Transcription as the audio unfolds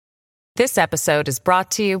This episode is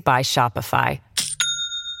brought to you by Shopify.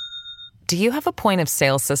 Do you have a point of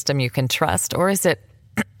sale system you can trust, or is it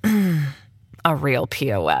a real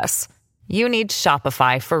POS? You need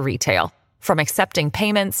Shopify for retail. From accepting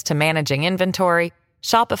payments to managing inventory,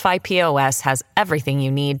 Shopify POS has everything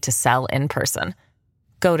you need to sell in person.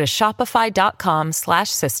 Go to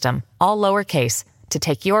shopify.com/system, all lowercase, to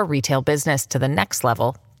take your retail business to the next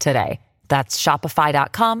level today. That's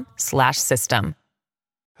shopify.com/system.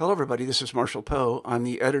 Hello, everybody. This is Marshall Poe. I'm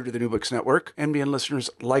the editor of the New Books Network. NBN listeners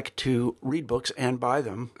like to read books and buy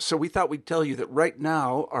them. So we thought we'd tell you that right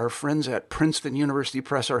now, our friends at Princeton University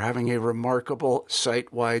Press are having a remarkable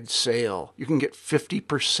site-wide sale. You can get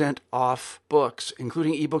 50% off books,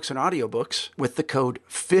 including ebooks and audiobooks, with the code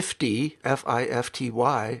 50,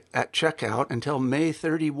 F-I-F-T-Y, at checkout until May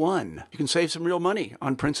 31. You can save some real money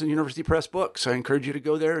on Princeton University Press books. I encourage you to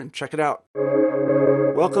go there and check it out.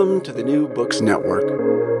 Welcome to the New Books Network.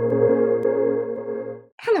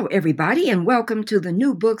 Hello, everybody, and welcome to the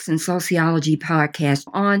New Books in Sociology podcast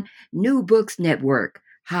on New Books Network.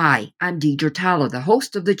 Hi, I'm Deidre Tyler, the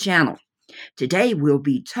host of the channel. Today, we'll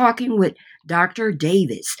be talking with Dr.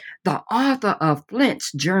 Davis, the author of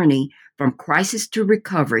Flint's Journey from Crisis to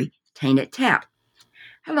Recovery, Tainted Tap.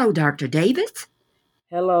 Hello, Dr. Davis.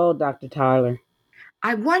 Hello, Dr. Tyler.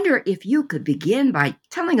 I wonder if you could begin by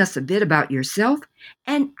telling us a bit about yourself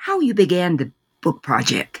and how you began the book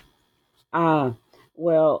project.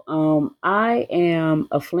 I am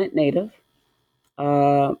a Flint native.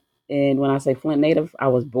 And when I say Flint native, I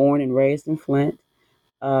was born and raised in Flint.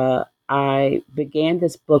 I began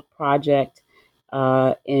this book project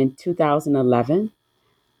in 2011.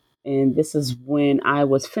 And this is when I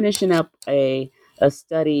was finishing up a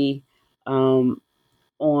study on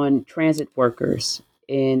transit workers.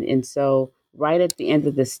 And so right at the end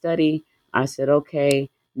of the study, I said, okay,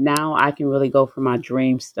 now I can really go for my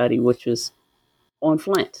dream study, which was on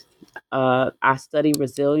Flint. I study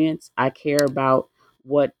resilience. I care about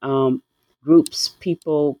what groups,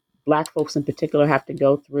 people, Black folks in particular, have to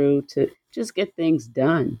go through to just get things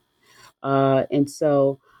done. And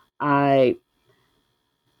so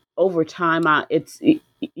over time, it's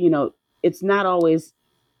not always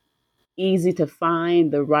easy to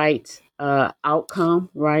find the right outcome,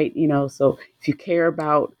 right? So if you care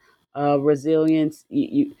about resilience,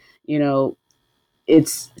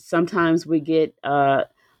 it's sometimes we get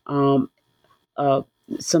some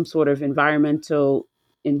sort of environmental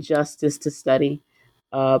injustice to study,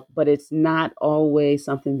 but it's not always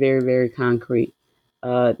something very, very concrete,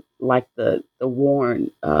 like the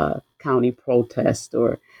Warren County protest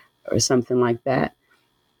or something like that.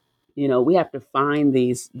 We have to find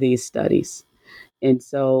these studies. And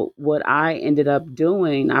so what I ended up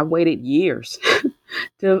doing, I waited years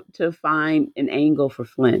to find an angle for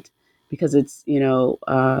Flint, because it's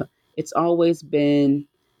always been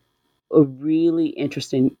a really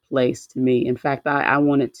interesting place to me. In fact, I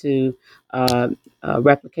wanted to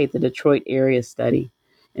replicate the Detroit area study.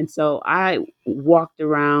 And so I not walked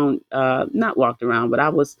around, but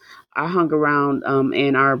I hung around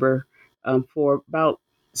Ann Arbor for about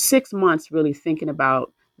 6 months, really thinking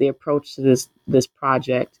about the approach to this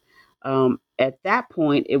project. At that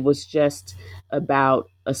point, it was just about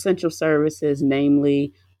essential services,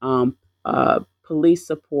 namely police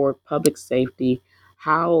support, public safety.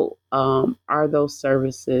 How are those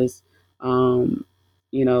services,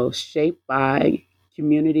 shaped by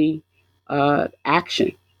community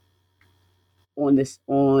action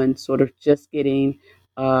on sort of just getting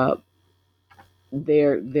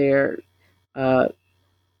their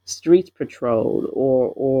streets patrolled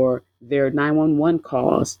or their 911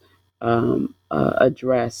 calls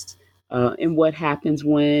addressed, and what happens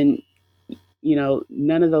when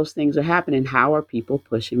none of those things are happening. How are people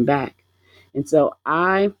pushing back? And so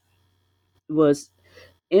I was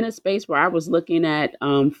in a space where I was looking at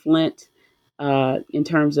Flint in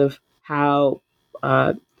terms of how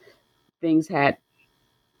things had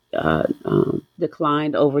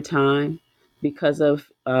declined over time because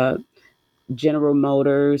of General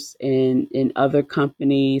Motors and other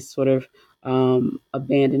companies sort of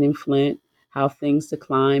abandoning Flint, how things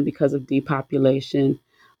decline because of depopulation,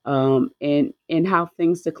 and how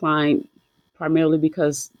things decline primarily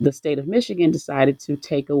because the state of Michigan decided to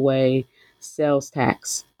take away sales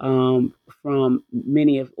tax from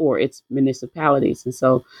many of its municipalities. And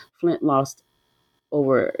so Flint lost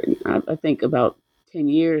over, I think, about 10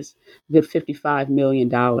 years, good $55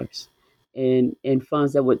 million in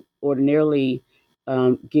funds that would ordinarily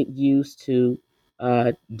get used to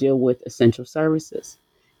deal with essential services.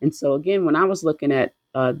 And so again, when I was looking at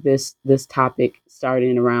this topic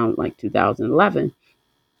starting around like 2011,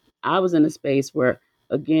 I was in a space where,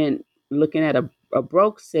 again, looking at a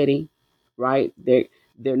broke city, right? They're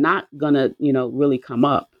not gonna, really come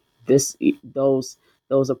up. This those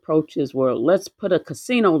approaches were, let's put a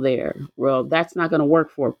casino there. Well, that's not gonna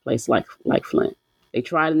work for a place like Flint. They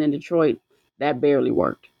tried it in Detroit, that barely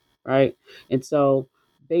worked, right? And so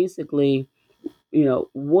basically,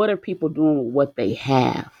 what are people doing with what they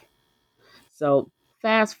have? So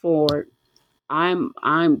fast forward, I'm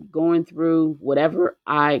going through whatever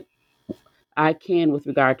I can with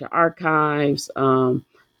regard to archives,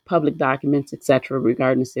 public documents, etc.,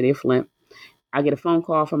 regarding the city of Flint. I get a phone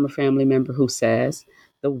call from a family member who says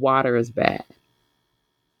the water is bad,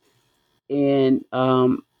 and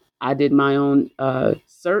I did my own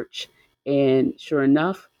search, and sure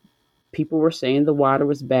enough, people were saying the water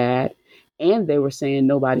was bad, and they were saying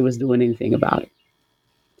nobody was doing anything about it.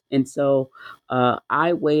 And so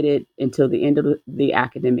I waited until the end of the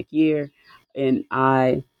academic year, and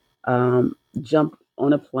I jumped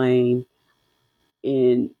on a plane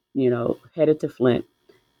and headed to Flint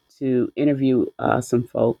to interview some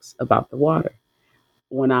folks about the water.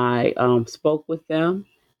 When I spoke with them,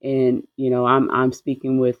 and I'm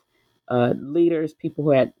speaking with leaders, people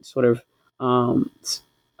who had sort of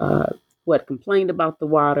who had complained about the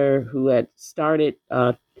water, who had started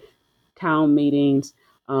town meetings,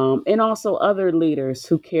 and also other leaders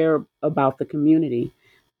who care about the community.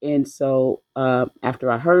 And so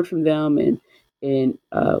after I heard from them, and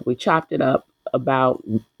we chopped it up about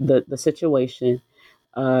the situation,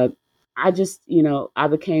 uh, I just, I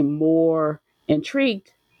became more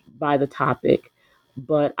intrigued by the topic,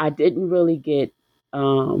 but I didn't really get,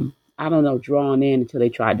 I don't know, drawn in until they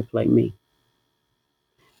tried to play me.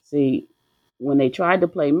 See, when they tried to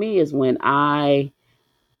play me is when I'm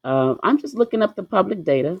just looking up the public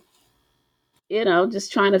data,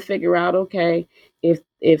 just trying to figure out, okay, if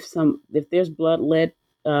there's blood lead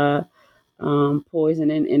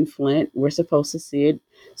poison in Flint, we're supposed to see it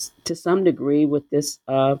to some degree with this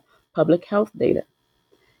public health data.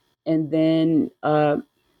 And then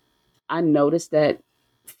I noticed that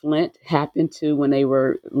Flint happened to, when they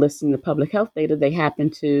were listing the public health data, they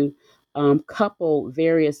happened to couple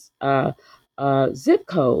various zip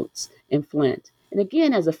codes in Flint. And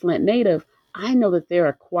again, as a Flint native, I know that there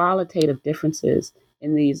are qualitative differences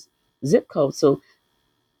in these zip codes. So,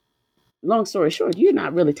 long story short, you're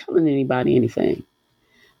not really telling anybody anything.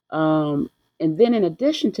 And then, in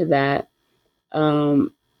addition to that,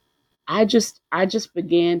 um, I just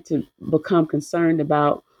began to become concerned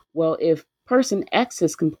about, well, if person X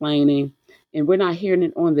is complaining and we're not hearing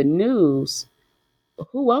it on the news,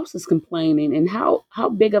 who else is complaining, and how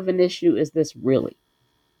big of an issue is this really?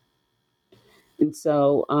 And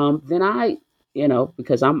so then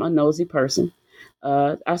because I'm a nosy person,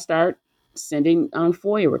 I start sending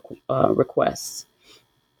FOIA requests,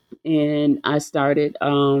 and I started,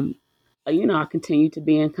 I continued to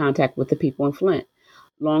be in contact with the people in Flint.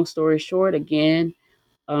 Long story short, again,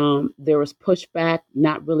 there was pushback,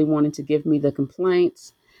 not really wanting to give me the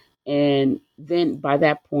complaints. And then by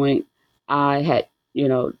that point, I had,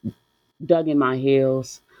 dug in my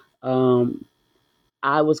heels.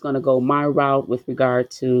 I was going to go my route with regard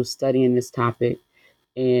to studying this topic.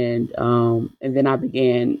 And then I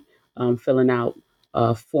began filling out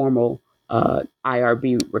formal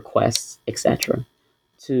IRB requests, etc.,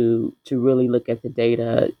 to really look at the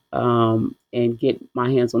data and get my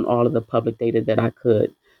hands on all of the public data that I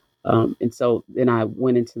could. And so then I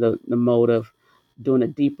went into the mode of doing a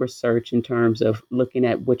deeper search in terms of looking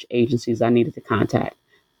at which agencies I needed to contact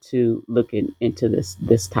to look into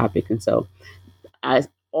this topic. And so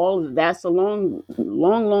that's a long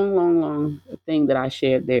thing that I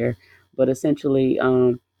shared there. But essentially,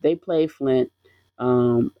 they played Flint.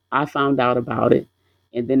 I found out about it,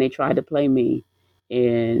 and then they tried to play me,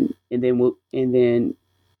 and then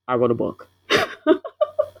I wrote a book.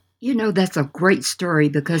 That's a great story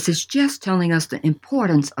because it's just telling us the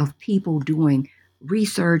importance of people doing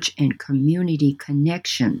research and community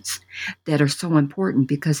connections that are so important.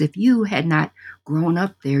 Because if you had not grown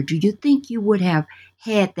up there, do you think you would have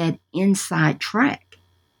had that inside track?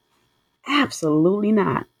 Absolutely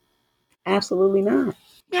not. Absolutely not.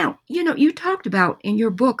 Now, you talked about in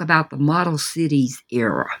your book about the model cities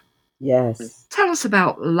era. Yes. Tell us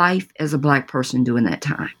about life as a Black person during that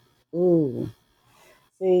time. Ooh.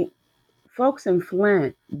 See, folks in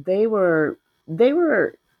Flint, they were,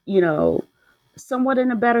 somewhat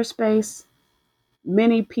in a better space.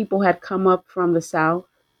 Many people had come up from the South,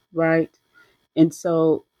 right? And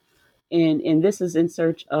so, and this is in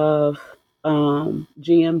search of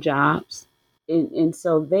GM jobs. And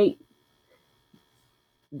so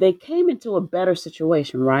they came into a better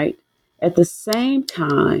situation, right? At the same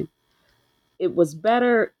time, it was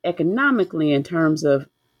better economically in terms of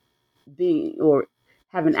being or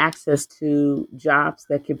having access to jobs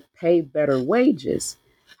that could pay better wages.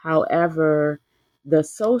 However, the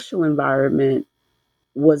social environment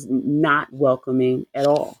was not welcoming at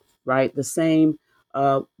all, right? The same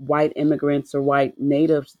white immigrants or white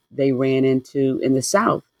natives they ran into in the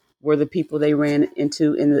South were the people they ran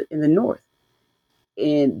into in the North.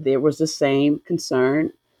 And there was the same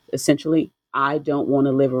concern. Essentially, I don't want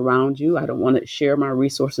to live around you. I don't want to share my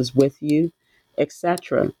resources with you,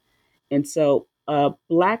 etc. And so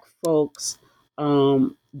Black folks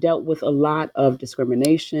dealt with a lot of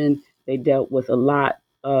discrimination. They dealt with a lot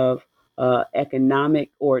of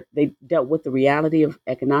economic, or they dealt with the reality of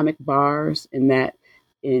economic bars in that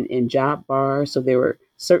in job bars. So there were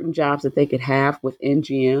certain jobs that they could have within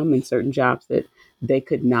GM and certain jobs that they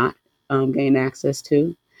could not gain access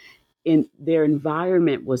to. And their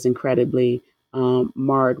environment was incredibly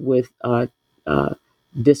marred with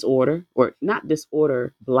disorder, or not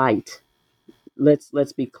disorder, blight.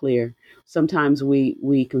 Let's be clear. Sometimes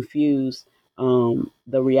we confuse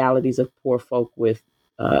the realities of poor folk with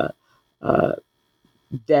uh, uh,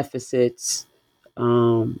 deficits,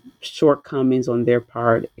 shortcomings on their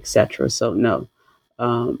part, etc. So no,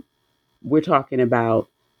 um, we're talking about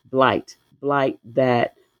blight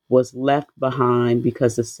that was left behind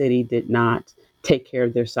because the city did not take care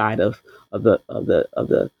of their side of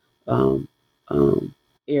the um, um,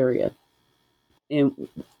 area. And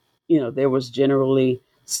there was generally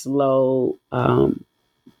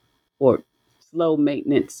or slow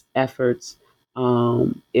maintenance efforts,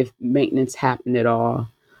 if maintenance happened at all.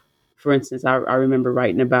 For instance, I remember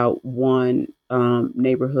writing about one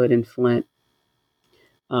neighborhood in Flint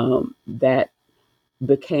that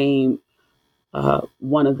became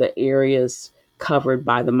one of the areas covered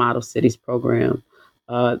by the Model Cities program.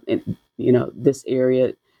 And this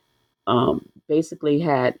area basically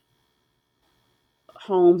had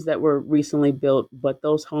homes that were recently built, but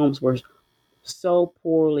those homes were so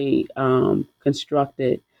poorly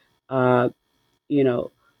constructed. Uh, you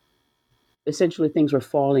know, Essentially things were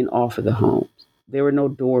falling off of the homes. There were no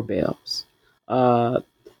doorbells. Uh,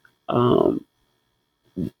 um,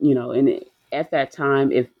 and at that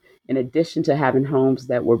time, if in addition to having homes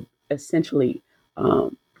that were essentially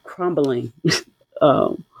crumbling,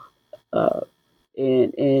 um, uh,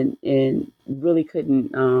 and really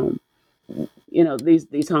couldn't,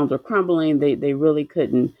 these homes were crumbling. They really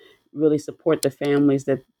couldn't really support the families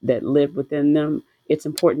that lived within them. It's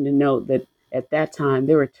important to note that at that time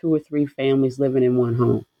there were two or three families living in one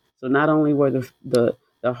home. So not only were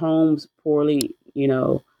the homes poorly,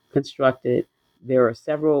 constructed, there are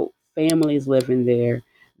several families living there.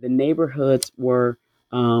 The neighborhoods were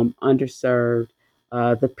underserved.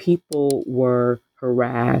 The people were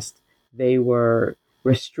harassed. They were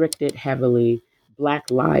restricted heavily.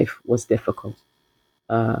 Black life was difficult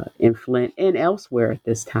in Flint and elsewhere at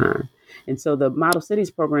this time. And so the Model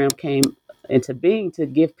Cities program came into being to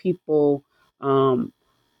give people um,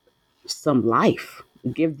 some life,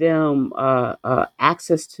 give them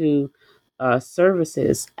access to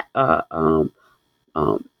services. Uh,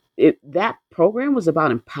 um, that program was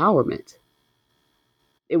about empowerment.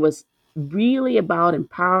 It was really about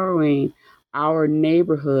empowering our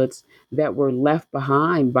neighborhoods that were left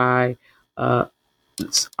behind by uh,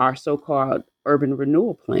 our so-called urban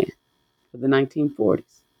renewal plan for the 1940s.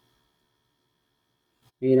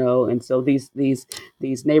 And so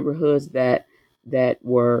these neighborhoods that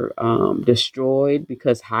were destroyed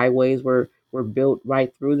because highways were built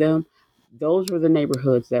right through them, those were the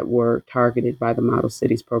neighborhoods that were targeted by the Model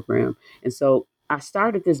Cities program. And so I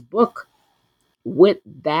started this book with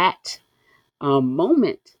that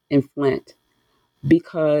moment in Flint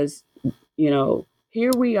because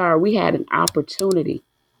here we are. We had an opportunity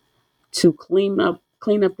to clean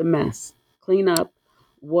up the mess, clean up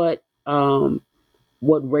what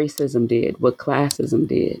what racism did, what classism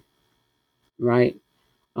did, right?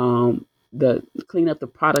 The clean up the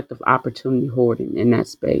product of opportunity hoarding in that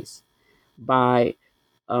space by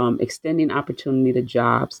extending opportunity to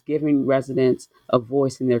jobs, giving residents a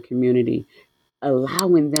voice in their community,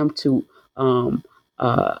 allowing them to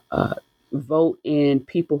uh, uh, vote in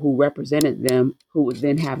people who represented them, who would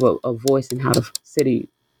then have a voice in how the city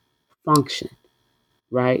functioned,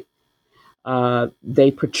 right?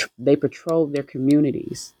 They patrolled their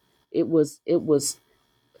communities. It was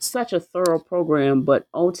such a thorough program, but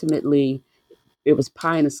ultimately it was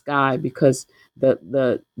pie in the sky because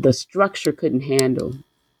the structure couldn't handle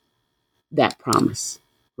that promise,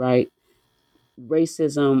 right?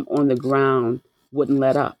 Racism on the ground wouldn't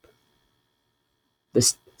let up. The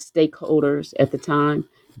stakeholders at the time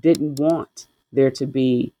didn't want there to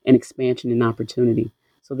be an expansion and opportunity.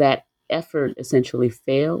 So that effort essentially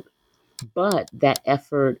failed, but that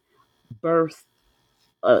effort birthed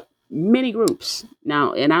uh, many groups.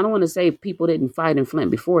 Now, and I don't want to say people didn't fight in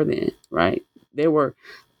Flint before then, right? There were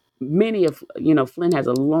many of, Flint has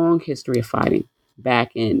a long history of fighting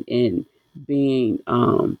back in being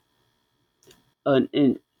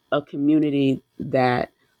in a community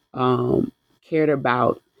that cared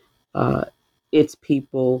about uh, its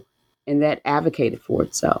people and that advocated for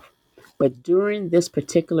itself. But during this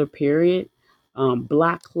particular period,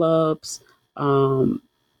 Black clubs, um,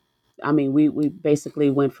 we basically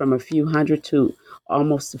went from a few hundred to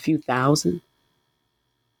almost a few thousand,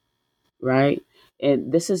 right?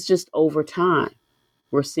 And this is just over time.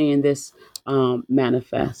 We're seeing this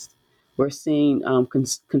manifest. We're seeing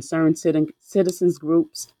concerned citizens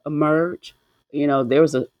groups emerge. There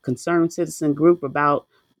was a concerned citizen group about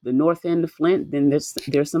the north end of Flint. Then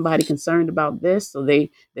there's somebody concerned about this, so they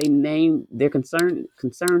name their concerned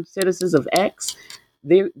citizens of X.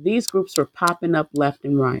 These groups were popping up left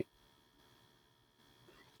and right,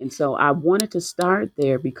 and so I wanted to start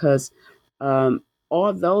there because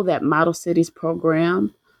although that Model Cities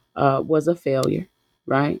program was a failure,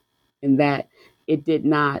 right? And that it did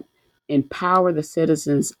not empower the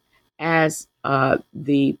citizens as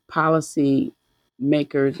the policy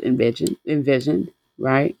makers envisioned,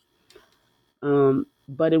 right?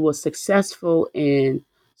 But it was successful in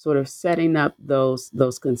sort of setting up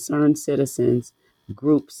those concerned citizens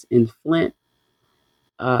groups in Flint,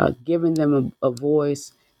 giving them a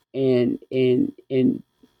voice, and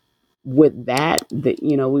with that,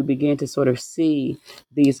 we began to sort of see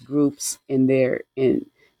these groups in their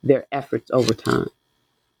efforts over time.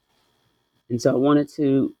 And so I wanted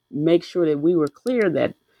to make sure that we were clear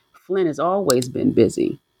that Flint has always been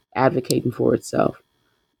busy advocating for itself.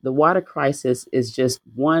 The water crisis is just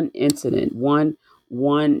one incident, one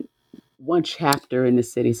chapter in the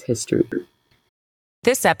city's history.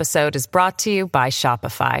 This episode is brought to you by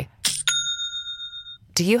Shopify.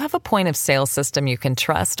 Do you have a point of sale system you can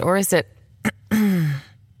trust, or is it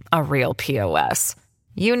a real POS?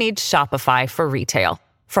 You need Shopify for retail.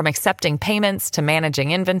 From accepting payments to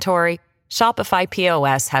managing inventory, Shopify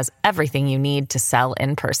POS has everything you need to sell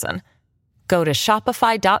in person. Go to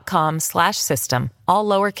shopify.com/system, all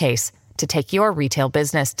lowercase, to take your retail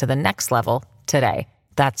business to the next level today.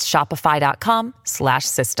 That's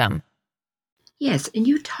shopify.com/system. Yes, and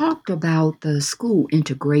you talked about the school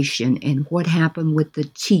integration and what happened with the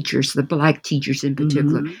teachers, the Black teachers in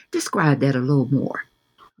particular. Mm-hmm. Describe that a little more.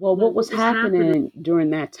 Well, what was happening during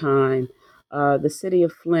that time, the city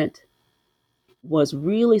of Flint was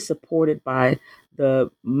really supported by the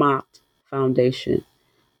Mott Foundation.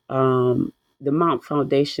 The Mott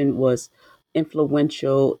Foundation was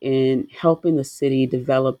influential in helping the city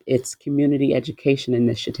develop its community education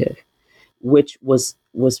initiative, which was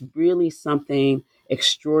really something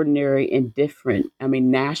extraordinary and different. I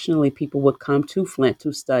mean, nationally, people would come to Flint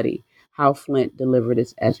to study how Flint delivered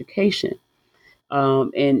its education.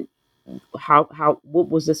 And what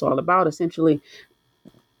was this all about? Essentially,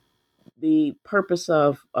 the purpose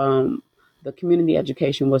of the community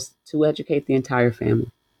education was to educate the entire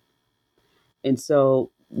family. And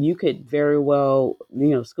so you could very well,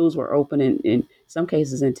 schools were open in some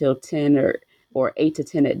cases until 10 or 8 to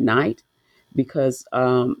 10 at night, because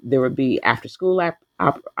there would be after school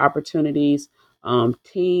opportunities,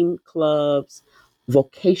 teen clubs,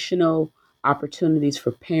 vocational opportunities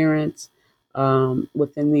for parents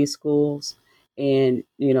within these schools. And,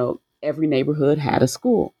 every neighborhood had a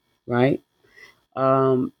school, right?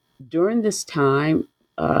 During this time,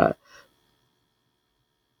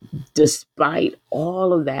 despite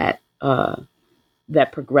all of that,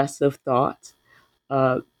 that progressive thought,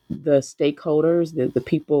 the stakeholders, the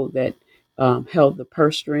people that held the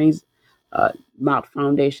purse strings, Mott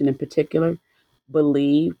Foundation in particular,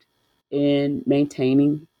 believed in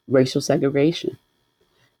maintaining racial segregation.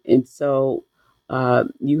 And so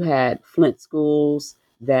you had Flint schools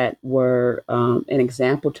that were an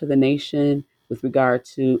example to the nation with regard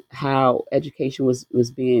to how education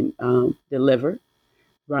was being delivered,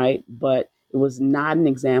 right? But it was not an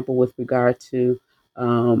example with regard to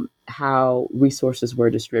how resources were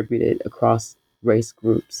distributed across race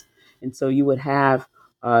groups. And so you would have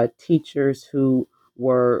teachers who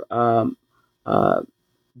were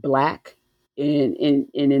Black, and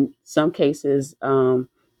in some cases,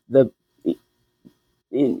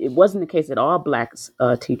 it wasn't the case that all Black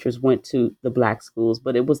teachers went to the Black schools,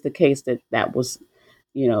 but it was the case that was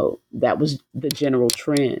the general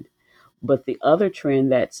trend. But the other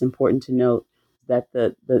trend that's important to note, that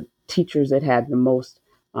the teachers that had the most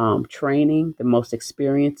training, the most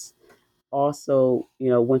experience, also,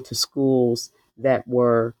 went to schools that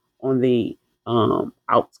were on the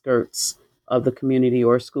outskirts of the community,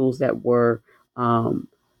 or schools that were um,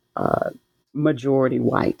 uh, majority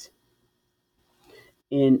white.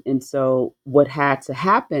 And so what had to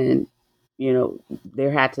happen,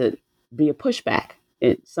 there had to be a pushback,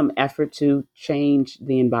 some effort to change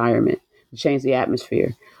the environment, to change the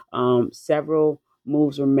atmosphere. Several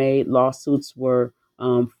moves were made, lawsuits were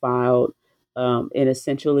filed, and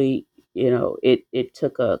essentially, it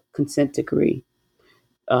took a consent decree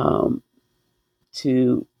um,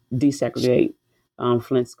 to desegregate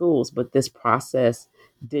Flint schools, but this process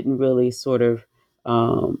didn't really sort of,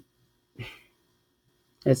 um,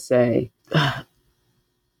 let's say,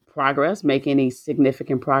 make any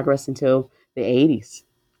significant progress until the 80s.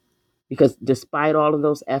 Because despite all of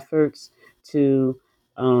those efforts to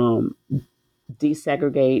um,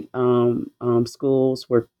 desegregate schools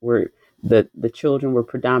where the children were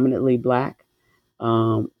predominantly Black,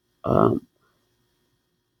 um, um,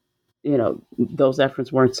 those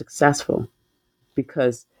efforts weren't successful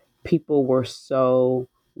because people were so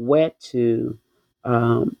wed to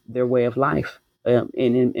their way of life. And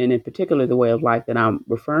in particular, the way of life that I'm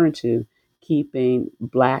referring to, keeping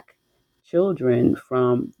Black children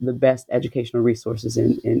from the best educational resources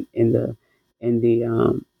in the in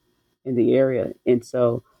the area. And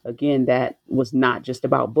so again, that was not just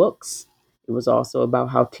about books. It was also about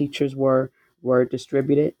how teachers were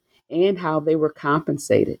distributed and how they were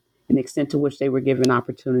compensated, and the extent to which they were given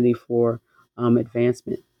opportunity for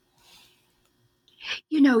advancement.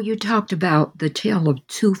 You talked about the tale of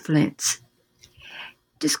two Flints.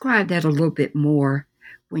 Describe that a little bit more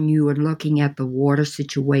when you were looking at the water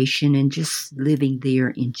situation and just living there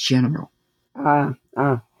in general. Ah,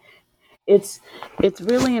 ah, it's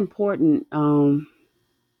really important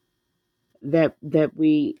that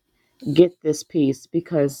we get this piece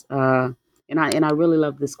because and I really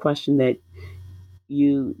love this question that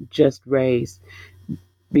you just raised,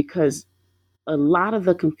 because a lot of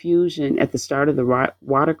the confusion at the start of the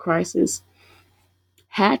water crisis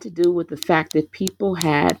had to do with the fact that people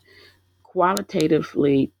had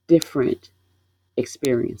qualitatively different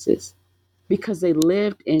experiences because they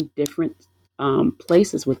lived in different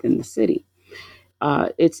places within the city.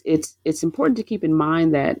 It's important to keep in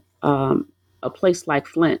mind that a place like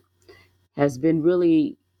Flint has been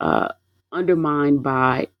really undermined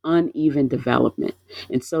by uneven development,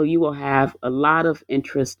 and so you will have a lot of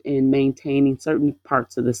interest in maintaining certain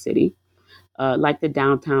parts of the city, like the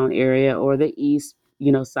downtown area or the east,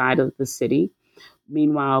 side of the city.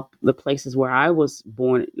 Meanwhile, the places where I was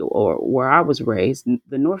born or where I was raised,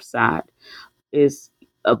 the north side, is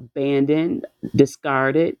abandoned,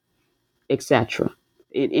 discarded, etc.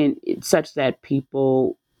 And such that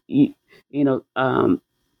people, you know,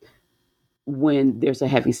 when there's a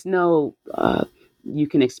heavy snow, you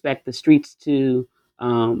can expect the streets to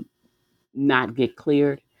um, not get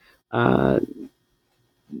cleared. Uh,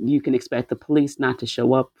 you can expect the police not to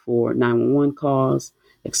show up for 911 calls,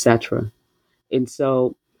 etc. And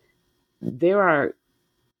so there are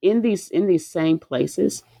in these same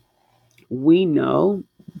places, we know,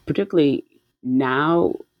 particularly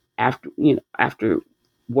now, after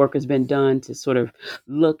work has been done to sort of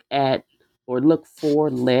look at or look for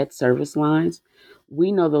lead service lines,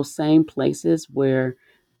 we know those same places where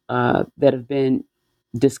that have been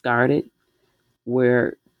discarded,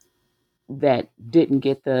 where that didn't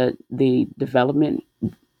get the development,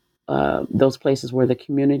 those places where the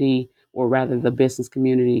community, or rather the business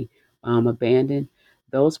community, abandoned.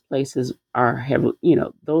 Those places are heavy.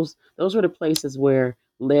 Those are the places where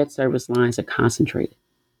lead service lines are concentrated.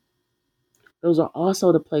 Those are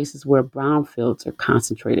also the places where brownfields are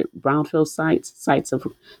concentrated. Brownfield sites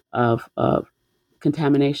of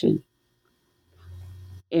contamination.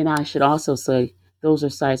 And I should also say those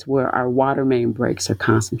are sites where our water main breaks are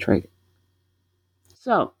concentrated.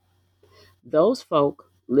 So those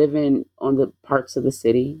folk living on the parts of the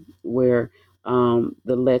city where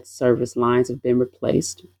the lead service lines have been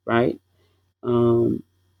replaced, right? Um,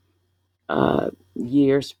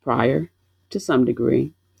 Years prior, to some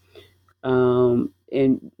degree,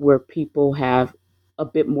 and where people have a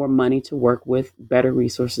bit more money to work with, better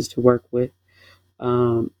resources to work with.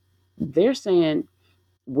 Um, they're saying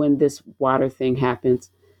when this water thing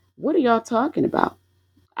happens, what are y'all talking about?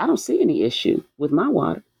 I don't see any issue with my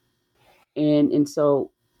water. And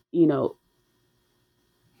so, you know,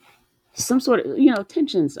 some sort of,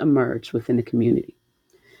 tensions emerged within the community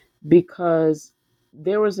because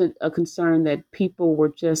there was a concern that people were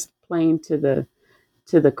just playing to the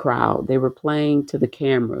crowd. They were playing to the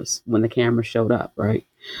cameras when the camera showed up, right?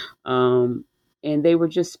 Um, And they were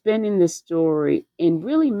just spinning this story and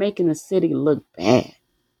really making the city look bad.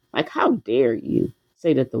 Like, how dare you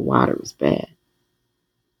say that the water is bad?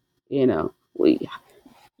 You know,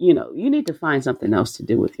 you need to find something else to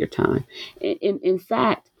do with your time. In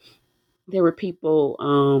fact, there were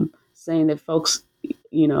people saying that folks,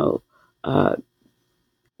 you know, uh,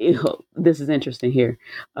 this is interesting here.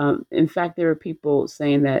 In fact, there were people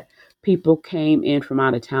saying that people came in from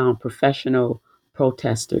out of town, professional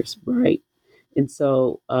protesters, right? And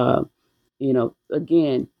so,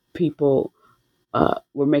 again, people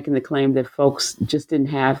were making the claim that folks just didn't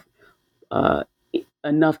have uh,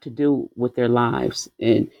 enough to do with their lives,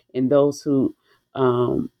 and those who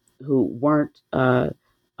weren't,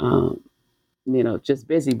 um, just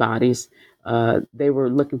busybodies, they were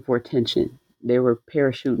looking for attention. They were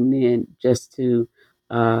parachuting in just to,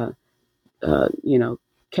 uh, you know,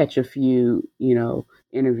 catch a few,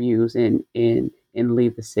 interviews and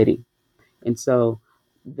leave the city. And so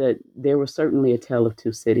there was certainly a tale of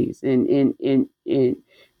two cities. And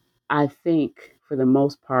I think for the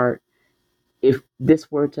most part, if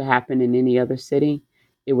this were to happen in any other city,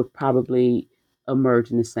 it would probably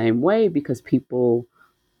emerge in the same way because people,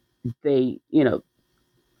 they,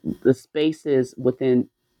 the spaces within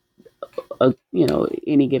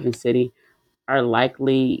any given city are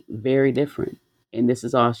likely very different. And this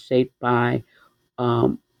is all shaped by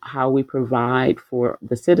how we provide for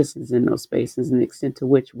the citizens in those spaces and the extent to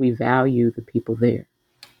which we value the people there.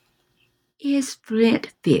 Is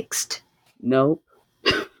Flint fixed? Nope.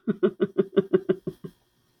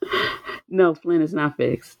 No, Flint is not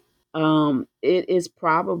fixed. It is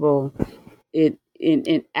probable.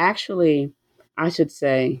 And actually, I should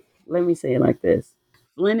say, let me say it like this: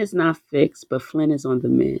 Flint is not fixed, but Flint is on the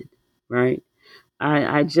mend, right?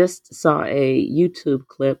 I just saw a YouTube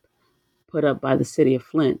clip put up by the city of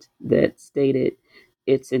Flint that stated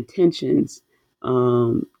its intentions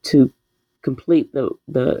to complete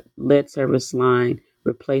the lead service line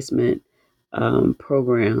replacement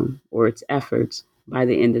program or its efforts by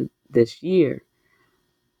the end of this year.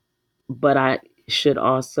 But I should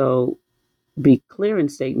also be clear in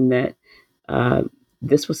stating that uh,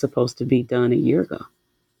 this was supposed to be done a year ago.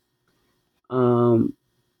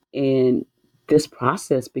 And this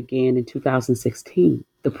process began in 2016,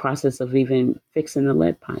 the process of even fixing the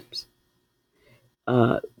lead pipes.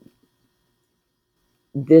 Uh,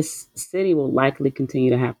 this city will likely continue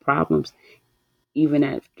to have problems even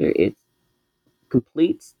after it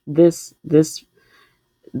completes this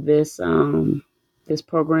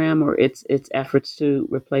program or its efforts to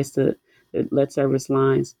replace the lead service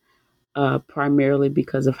lines, primarily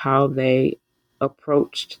because of how they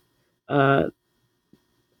approached uh,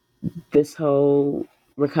 this whole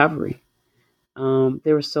recovery.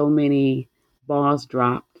 There were so many balls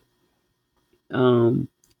dropped, um,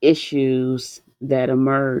 issues that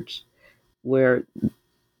emerged where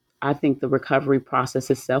I think the recovery process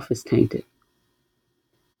itself is tainted.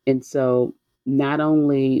 And so not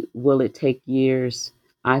only will it take years,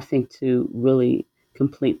 I think, to really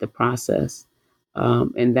complete the process,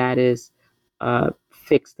 and that is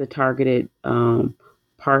fix the targeted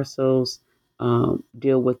parcels,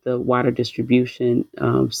 deal with the water distribution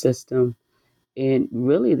system, and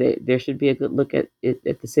really there should be a good look at it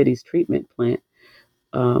at the city's treatment plant.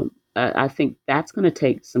 I think that's going to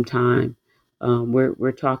take some time.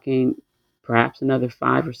 We're talking perhaps another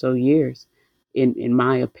 5 or so years, in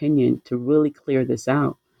my opinion, to really clear this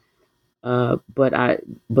out. But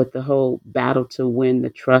the whole battle to win the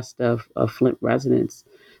trust of Flint residents,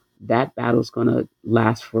 that battle is going to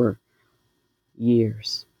last for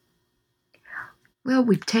years. Well,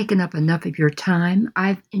 we've taken up enough of your time.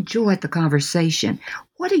 I've enjoyed the conversation.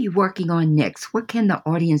 What are you working on next? What can the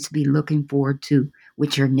audience be looking forward to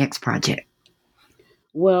with your next project?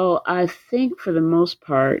 Well, I think for the most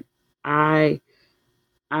part, I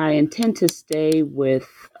intend to stay with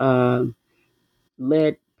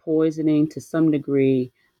lead poisoning to some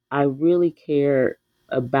degree. I really care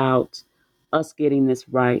about us getting this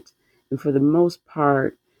right, and for the most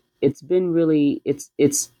part, it's been really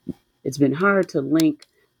it's been hard to link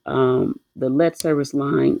the lead service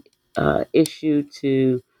line issue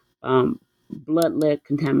to blood lead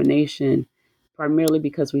contamination, primarily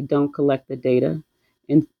because we don't collect the data,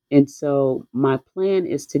 and so my plan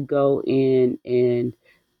is to go in and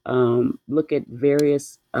look at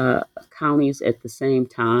various counties at the same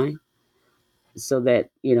time so that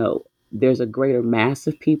there's a greater mass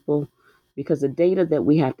of people, because the data that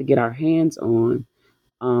we have to get our hands on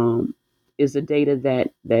um, is the data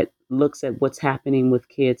that looks at what's happening with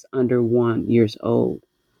kids under 1 years old.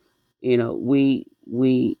 We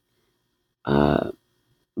uh,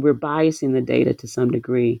 we're biasing the data to some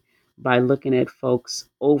degree by looking at folks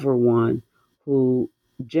over one who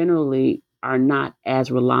generally are not as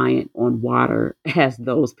reliant on water as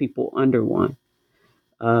those people under one,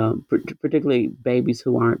 particularly babies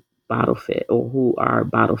who aren't bottle fed or who are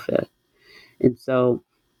bottle fed. And so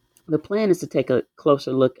the plan is to take a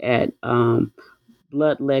closer look at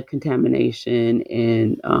blood lead contamination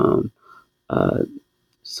and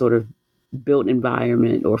sort of built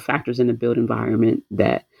environment or factors in the built environment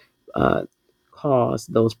that cause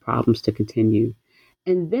those problems to continue.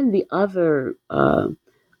 And then the other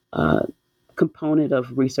component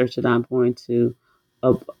of research that I'm going to,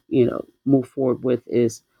 move forward with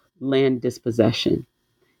is land dispossession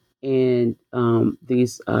and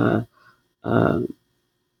these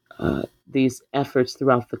efforts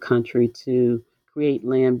throughout the country to create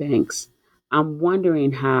land banks. I'm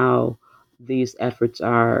wondering how these efforts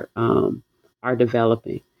are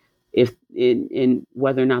developing, if in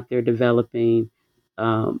whether or not they're developing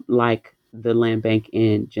like the land bank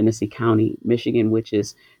in Genesee County, Michigan, which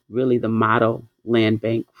is really the model land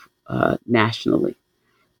bank nationally.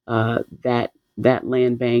 That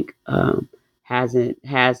land bank has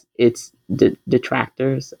its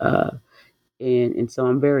detractors, and so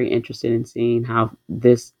I'm very interested in seeing how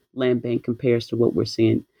this land bank compares to what we're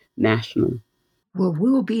seeing nationally. Well,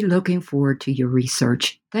 we'll be looking forward to your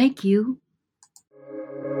research. Thank you.